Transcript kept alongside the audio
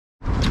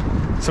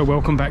So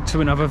welcome back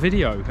to another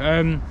video.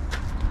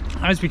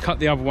 As we cut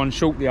the other one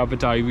short the other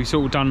day, we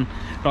sort of done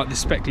like the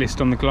spec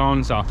list on the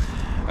Glanza.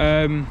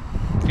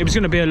 It was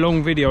going to be a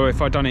long video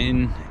if I'd done it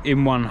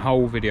in one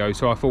whole video,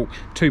 so I thought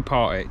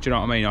two-part it, do you know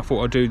what I mean? I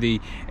thought I'd do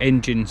the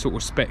engine sort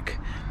of spec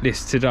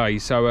list today.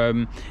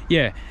 So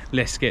yeah,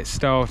 let's get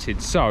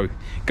started. So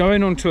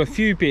going on to a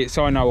few bits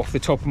I know off the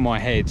top of my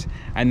head,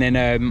 and then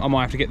I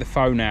might have to get the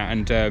phone out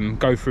and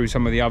go through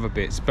some of the other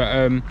bits.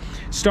 But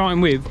starting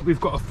with,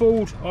 we've got a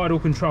forward idle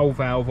control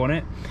valve on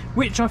it,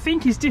 which I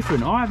think is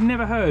different. I have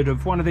never heard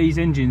of one of these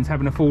engines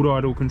having a forward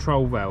idle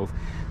control valve,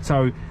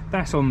 so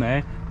that's on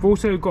there. We've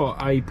also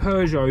got a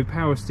Peugeot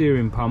power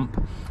steering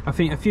pump. I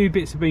think a few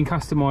bits have been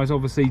customised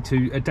obviously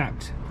to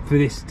adapt for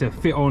this to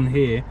fit on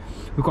here.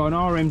 We've got an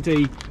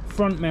RMD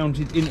front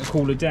mounted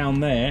intercooler down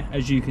there,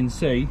 as you can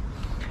see.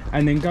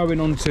 And then going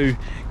on to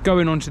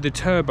the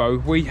turbo,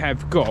 we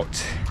have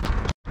got,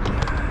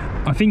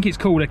 I think it's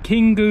called a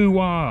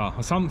Kinguwa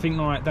or something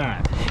like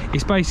that.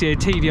 It's basically a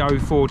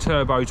TDO4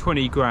 turbo,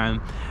 20 gram,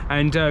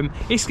 and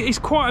it's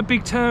quite a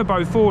big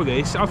turbo for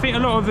this. I think a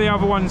lot of the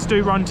other ones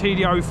do run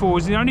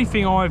TDO4s. The only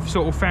thing I've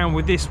sort of found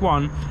with this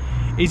one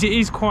is it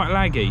is quite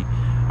laggy.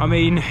 I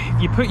mean,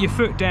 you put your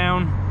foot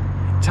down,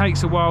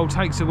 takes a while,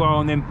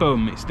 and then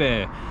boom, it's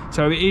there.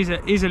 So it is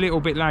a little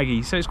bit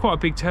laggy. So it's quite a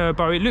big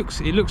turbo. It looks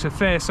a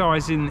fair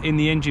size in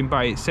the engine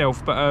bay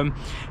itself, but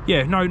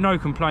yeah, no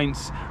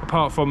complaints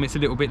apart from it's a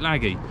little bit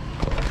laggy.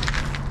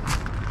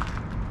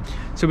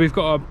 So we've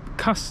got a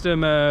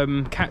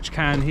custom catch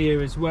can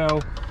here as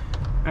well,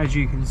 as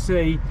you can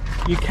see.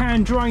 You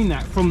can drain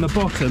that from the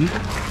bottom.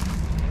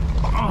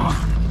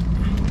 Oh,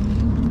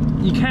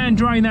 you can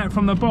drain that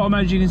from the bottom,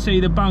 as you can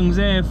see, the bung's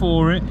there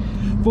for it.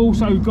 We've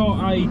also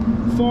got a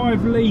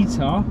 5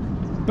 litre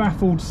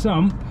baffled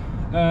sump,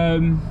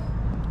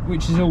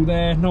 which is all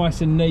there,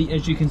 nice and neat,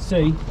 as you can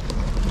see.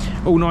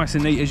 All nice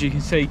and neat, as you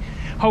can see.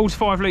 Holds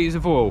 5 litres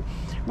of oil,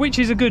 which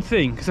is a good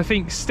thing, because I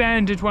think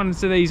standard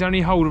ones of these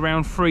only hold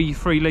around 3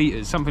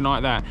 litres, something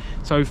like that.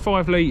 So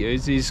 5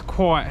 litres is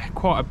quite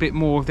a bit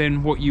more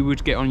than what you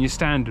would get on your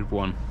standard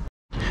one.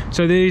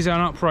 So there is an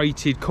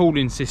uprated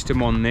cooling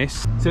system on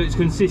this. So it's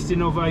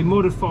consisting of a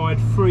modified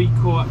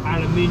 3-core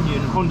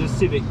aluminium Honda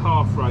Civic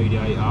half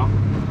radiator.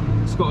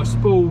 It's got a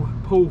spool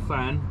pull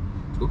fan.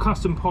 It's got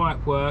custom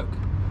pipe work,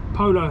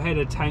 polo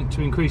header tank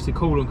to increase the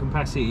coolant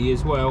capacity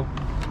as well,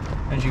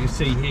 as you can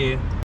see here.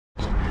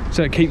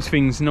 So it keeps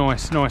things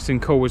nice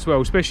and cool as well,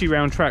 especially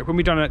around track. When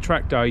we done that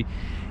track day,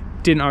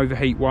 didn't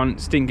overheat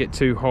once, didn't get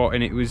too hot,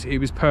 and it was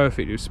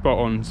perfect. It was spot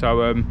on.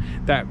 So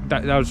that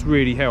does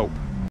really help.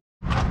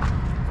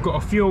 Got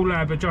a Fuel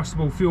Lab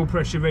adjustable fuel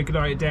pressure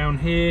regulator down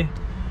here,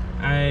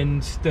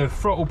 and the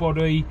throttle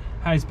body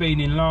has been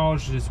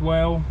enlarged as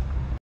well.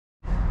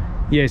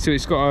 Yeah, so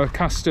it's got a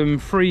custom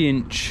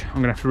 3-inch, I'm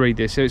gonna have to read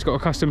this, so it's got a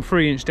custom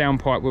 3-inch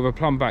downpipe with a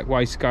plumb back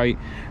wastegate.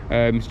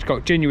 It's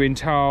got Geniune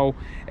tile,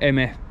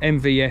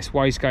 MVS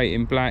wastegate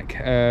in black,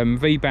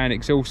 V-band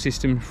exhaust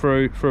system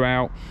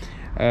throughout.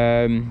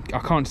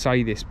 I can't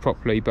say this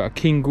properly, but a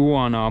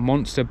Kinguwa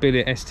monster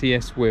billet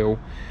STS wheel,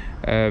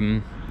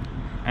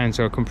 and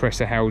so a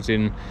compressor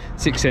housing,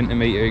 6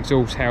 cm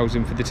exhaust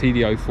housing for the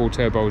TDO4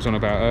 turbo I was on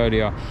about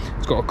earlier.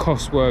 It's got a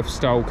Cosworth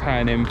style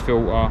K&M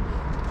filter,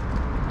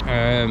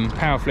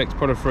 Powerflex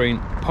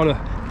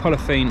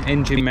polythene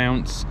engine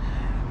mounts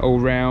all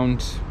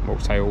round, well,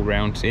 say all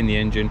round in the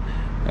engine.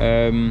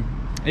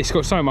 It's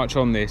got so much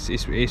on this,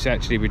 it's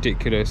actually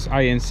ridiculous.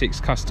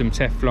 AN6 custom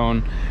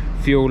Teflon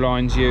fuel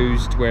lines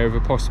used wherever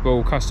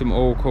possible, custom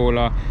oil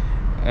cooler,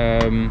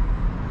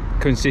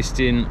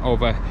 consisting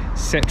of a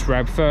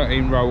Setrab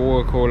 13-row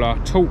oil cooler,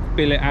 torque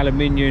billet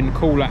aluminium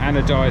cooler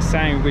anodized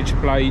sandwich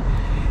plate,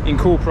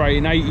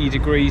 incorporating 80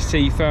 degrees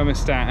C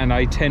thermostat and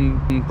a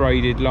 10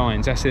 braided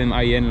lines. That's them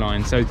AN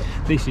lines. So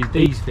these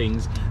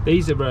things,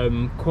 these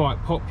are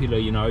quite popular,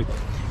 you know.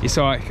 It's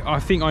like,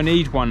 I think I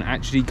need one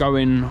actually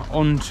going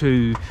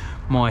onto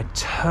my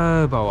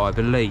turbo, I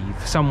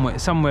believe,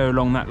 somewhere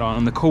along that line,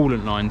 on the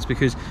coolant lines,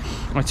 because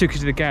I took it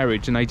to the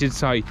garage and they did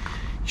say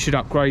you should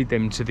upgrade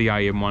them to the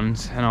AM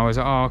ones, and I was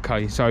like, oh,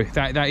 okay. So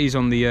that is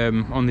on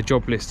the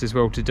job list as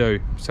well to do,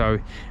 so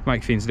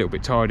make things a little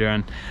bit tidier,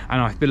 and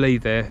I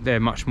believe they're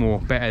much more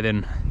better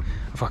than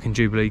a fucking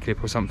Jubilee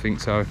clip or something.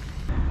 So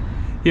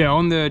yeah,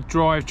 on the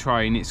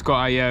drivetrain it's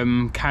got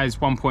a CAS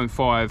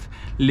 1.5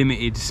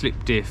 limited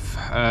slip diff.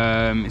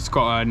 It's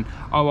got an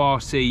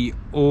ORC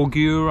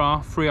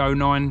Augura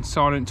 309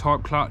 silent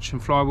type clutch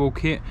and flywheel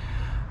kit.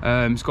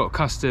 It's got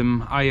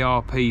custom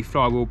ARP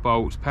flywheel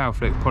bolts,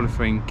 Powerflex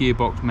polythene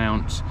gearbox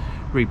mounts,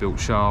 rebuilt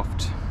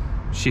shaft,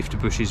 shifter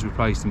bushes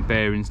replaced and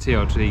bearings,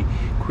 TRT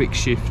quick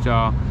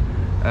shifter,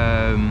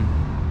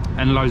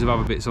 and loads of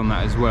other bits on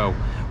that as well.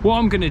 What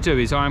I'm going to do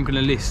is I am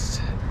going to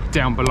list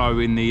down below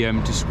in the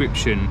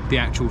description the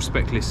actual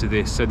spec list of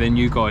this, so then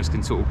you guys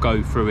can sort of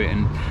go through it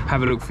and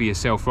have a look for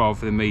yourself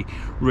rather than me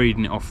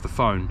reading it off the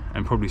phone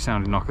and probably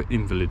sounding like an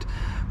invalid.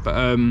 But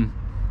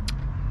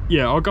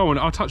yeah,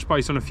 I'll touch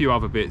base on a few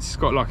other bits. It's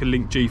got like a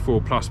Link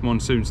G4 Plus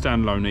Monsoon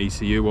standalone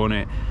ECU on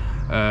it.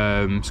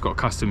 It's got a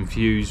custom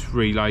fuse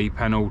relay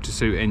panel to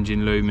suit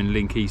engine loom and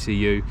link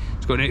ECU.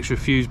 It's got an extra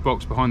fuse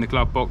box behind the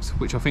glove box,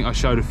 which I think I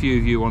showed a few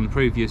of you on the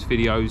previous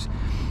videos.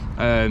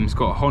 It's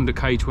got a Honda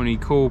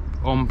K20 core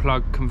on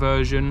plug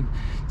conversion,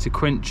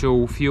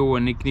 sequential fuel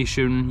and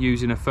ignition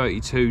using a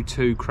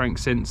 32.2 crank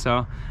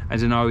sensor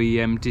as an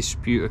OEM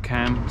distributor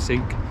cam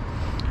sync.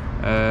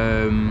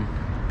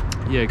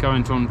 Yeah,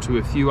 going on to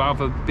a few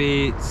other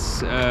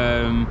bits.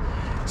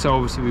 So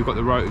obviously we've got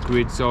the rotor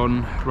grids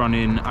on,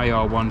 running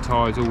AR1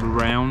 tyres all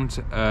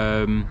around.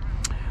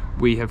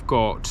 We have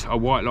got a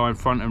white line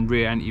front and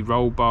rear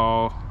anti-roll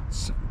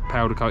bars,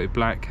 powder coated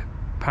black,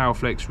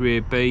 Powerflex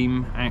rear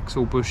beam,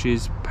 axle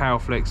bushes,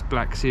 Powerflex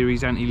Black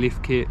Series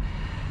anti-lift kit,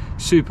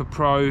 Super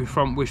Pro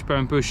front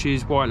wishbone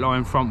bushes, white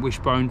line front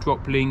wishbone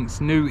drop links,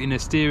 new inner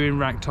steering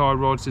rack tie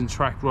rods and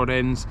track rod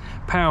ends,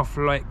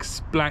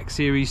 Powerflex Black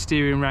Series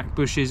steering rack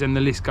bushes, and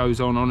the list goes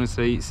on.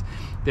 Honestly,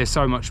 there's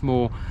so much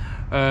more.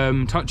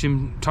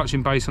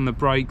 Touching base on the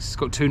brakes, it's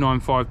got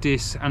 295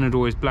 discs,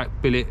 Anador's black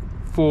billet,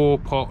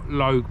 4-pot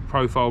low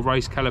profile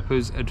race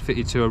calipers and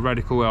fitted to a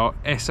Radical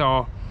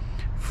SR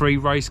 3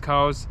 race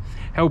cars,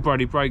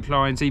 Hellbrady brake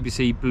lines,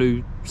 EBC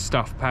blue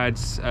stuff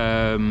pads,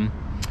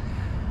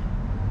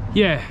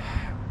 yeah,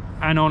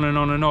 and on and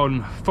on and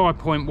on.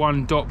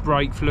 5.1 dot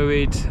brake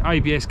fluid,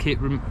 ABS kit,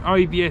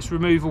 ABS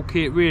removal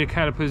kit, rear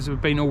calipers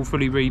have been all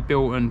fully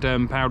rebuilt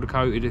and powder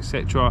coated,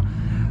 etc.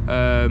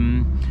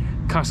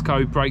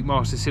 Cusco brake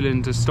master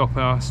cylinder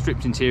stopper,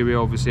 stripped interior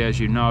obviously, as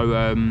you know.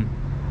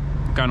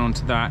 Going on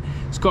to that,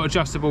 it's got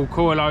adjustable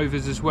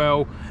coilovers as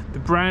well. The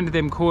brand of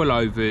them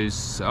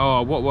coilovers,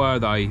 oh, what were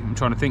they? I'm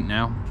trying to think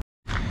now.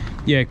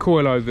 Yeah,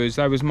 coilovers,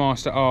 they was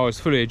Master R's,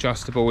 fully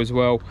adjustable as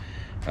well.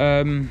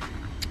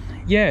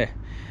 Yeah,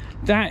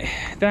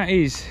 that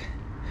is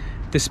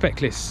the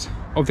spec list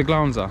of the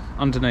Glanza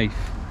underneath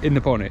in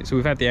the bonnet. So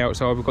we've had the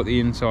outside, we've got the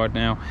inside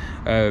now,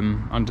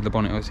 under the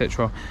bonnet,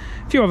 etc.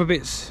 A few other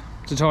bits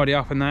to tidy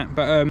up and that,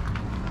 but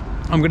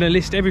I'm going to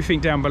list everything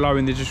down below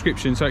in the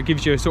description, so it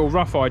gives you a sort of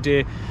rough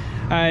idea.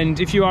 And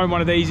if you own one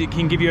of these, it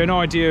can give you an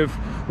idea of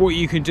what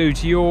you can do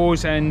to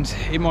yours, and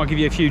it might give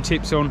you a few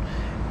tips on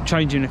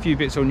changing a few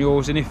bits on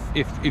yours. And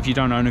if you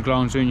don't own a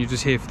Glanza and you're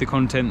just here for the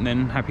content,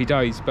 then happy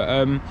days. But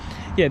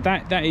yeah,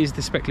 that is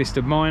the spec list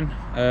of mine.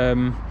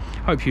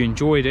 Hope you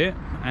enjoyed it,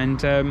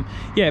 and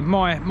yeah,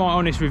 my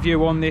honest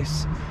review on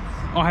this,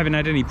 I haven't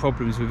had any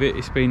problems with it.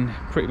 It's been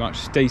pretty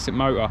much a decent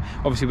motor.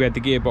 Obviously we had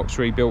the gearbox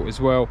rebuilt as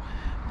well,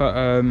 but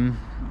on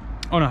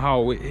a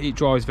whole it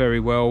drives very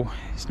well.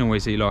 It's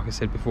noisy, like I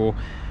said before,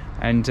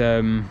 and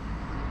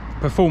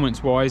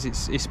performance wise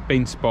it's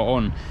been spot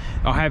on.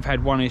 I have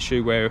had one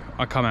issue where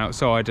I come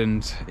outside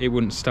and it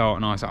wouldn't start,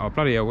 and I was like, oh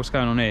bloody hell, what's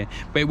going on here?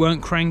 But it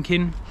weren't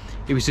cranking,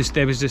 it was just,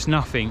 there was just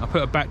nothing. I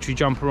put a battery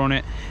jumper on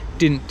it,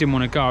 didn't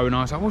want to go, and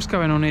I was like, what's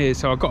going on here?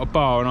 So I got a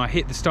bar and I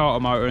hit the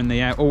starter motor and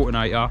the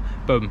alternator,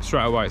 boom,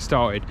 straight away it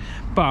started.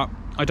 But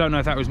I don't know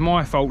if that was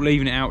my fault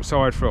leaving it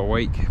outside for a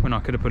week when I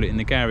could have put it in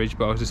the garage,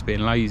 but I was just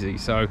being lazy.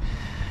 So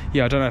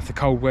yeah, I don't know if the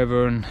cold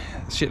weather and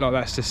shit like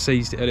that's just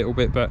seized it a little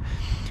bit, but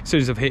as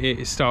soon as I've hit it,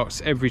 it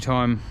starts every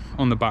time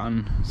on the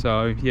button.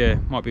 So yeah,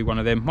 might be one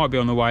of them, might be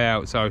on the way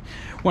out, so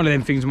one of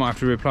them things I might have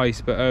to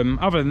replace. But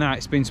other than that,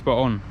 it's been spot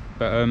on.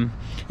 But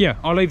yeah,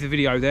 I'll leave the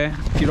video there.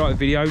 If you like the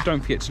video,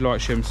 don't forget to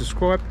like, share and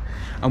subscribe,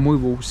 and we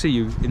will see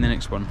you in the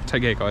next one.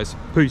 Take care guys,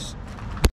 peace.